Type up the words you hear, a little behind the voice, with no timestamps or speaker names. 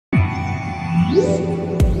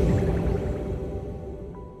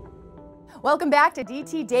Welcome back to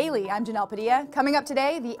DT Daily. I'm Janelle Padilla. Coming up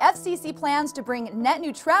today, the FCC plans to bring net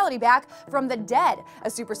neutrality back from the dead. A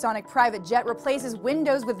supersonic private jet replaces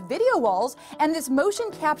windows with video walls, and this motion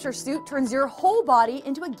capture suit turns your whole body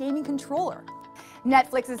into a gaming controller.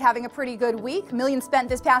 Netflix is having a pretty good week. Millions spent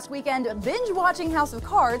this past weekend binge-watching House of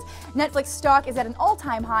Cards. Netflix stock is at an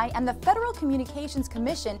all-time high, and the Federal Communications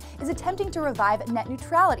Commission is attempting to revive net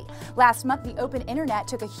neutrality. Last month, the open internet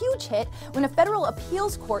took a huge hit when a federal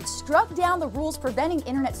appeals court struck down the rules preventing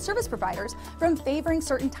internet service providers from favoring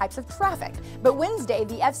certain types of traffic. But Wednesday,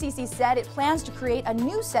 the FCC said it plans to create a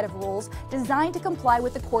new set of rules designed to comply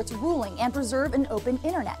with the court's ruling and preserve an open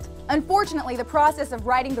internet. Unfortunately, the process of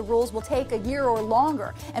writing the rules will take a year or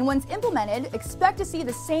longer, and once implemented, expect to see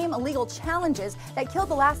the same legal challenges that killed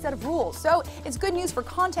the last set of rules. So it's good news for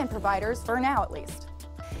content providers, for now at least.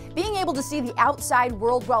 Being able to see the outside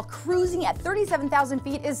world while cruising at 37,000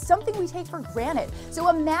 feet is something we take for granted. So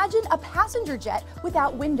imagine a passenger jet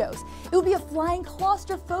without windows. It would be a flying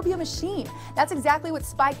claustrophobia machine. That's exactly what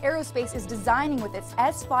Spike Aerospace is designing with its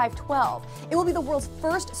S512. It will be the world's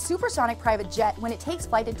first supersonic private jet when it takes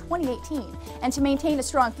flight in 2018. And to maintain a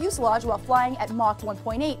strong fuselage while flying at Mach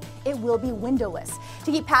 1.8, it will be windowless.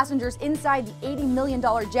 To keep passengers inside the $80 million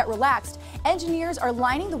jet relaxed, engineers are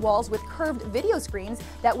lining the walls with curved video screens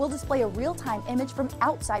that will display a real-time image from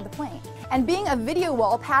outside the plane. And being a video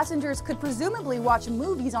wall, passengers could presumably watch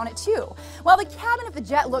movies on it too. While the cabin of the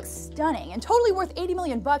jet looks stunning and totally worth $80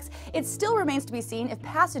 million, it still remains to be seen if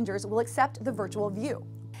passengers will accept the virtual view.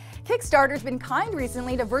 Kickstarter's been kind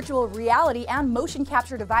recently to virtual reality and motion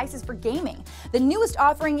capture devices for gaming. The newest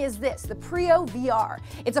offering is this, the PrioVR.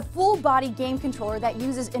 It's a full-body game controller that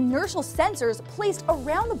uses inertial sensors placed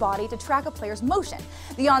around the body to track a player's motion.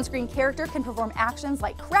 The on-screen character can perform actions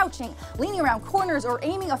like crouching, leaning around corners, or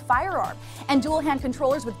aiming a firearm. And dual-hand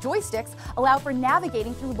controllers with joysticks allow for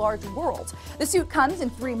navigating through large worlds. The suit comes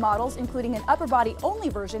in 3 models, including an upper-body-only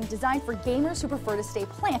version designed for gamers who prefer to stay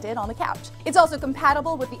planted on the couch. It's also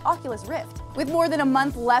compatible with the Oculus Rift. With more than a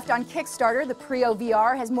month left on Kickstarter, the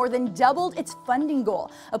PrioVR has more than doubled its funding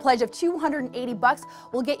goal. A pledge of $280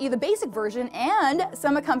 will get you the basic version and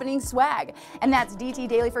some accompanying swag. And that's DT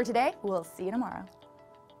Daily for today. We'll see you tomorrow.